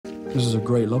This is a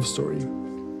great love story.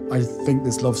 I think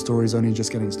this love story is only just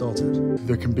getting started.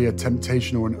 There can be a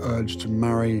temptation or an urge to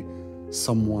marry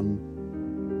someone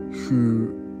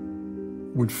who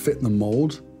would fit the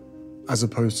mold, as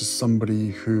opposed to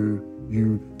somebody who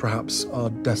you perhaps are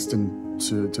destined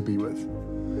to be with.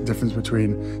 The difference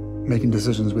between making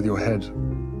decisions with your head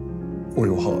or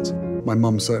your heart. My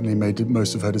mum certainly made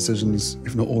most of her decisions,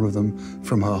 if not all of them,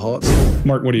 from her heart.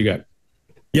 Mark, what do you got?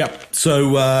 Yeah, so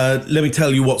let me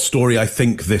tell you what story I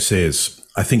think this is.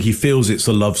 I think he feels it's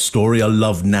a love story, a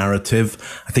love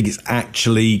narrative. I think it's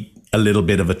actually a little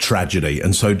bit of a tragedy.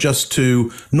 And so just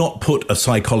to not put a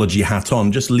psychology hat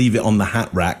on, just leave it on the hat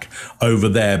rack over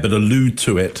there, but allude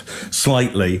to it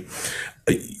slightly.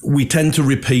 We tend to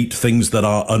repeat things that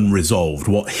are unresolved.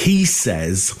 What he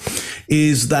says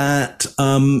is that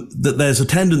that there's a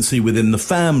tendency within the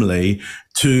family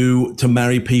to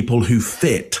marry people who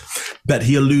fit, but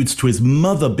he alludes to his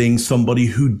mother being somebody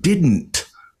who didn't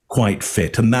quite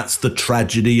fit, and that's the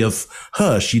tragedy of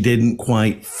her. She didn't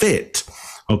quite fit.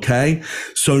 Okay,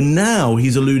 so now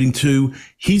he's alluding to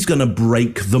he's going to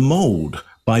break the mold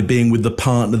by being with the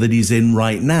partner that he's in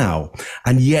right now.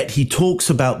 And yet he talks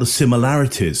about the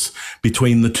similarities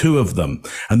between the two of them.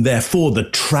 And therefore, the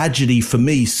tragedy for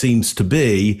me seems to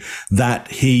be that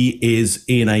he is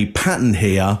in a pattern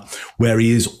here where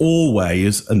he is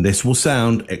always, and this will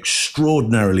sound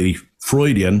extraordinarily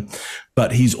Freudian,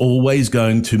 but he's always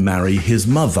going to marry his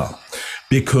mother,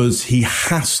 because he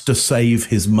has to save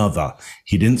his mother.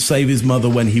 He didn't save his mother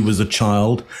when he was a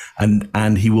child,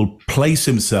 and he will place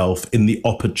himself in the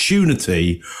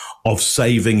opportunity of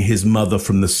saving his mother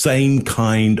from the same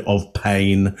kind of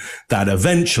pain that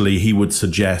eventually he would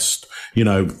suggest,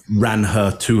 ran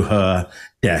her to her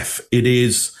death. It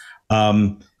is,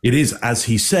 as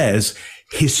he says,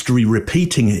 history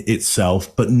repeating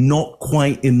itself, but not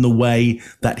quite in the way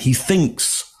that he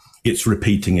thinks it's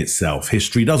repeating itself.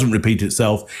 History doesn't repeat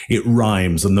itself, it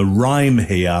rhymes. And the rhyme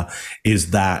here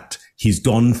is that he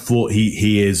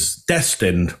is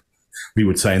destined, we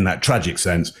would say in that tragic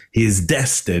sense, he is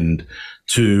destined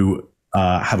to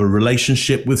have a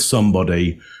relationship with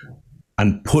somebody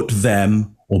and put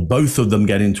them, or both of them,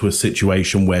 get into a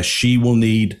situation where she will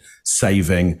need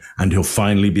saving, and he'll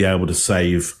finally be able to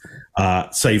save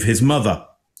his mother,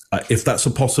 if that's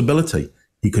a possibility.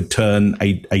 He could turn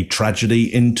a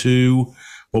tragedy into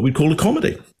what we'd call a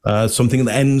comedy, something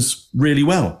that ends really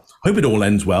well. Hope it all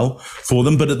ends well for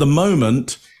them, but at the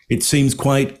moment, it seems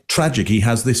quite tragic. He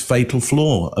has this fatal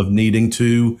flaw of needing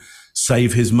to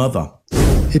save his mother.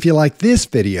 If you like this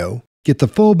video, get the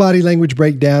full body language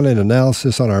breakdown and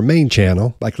analysis on our main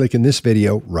channel by clicking this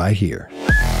video right here.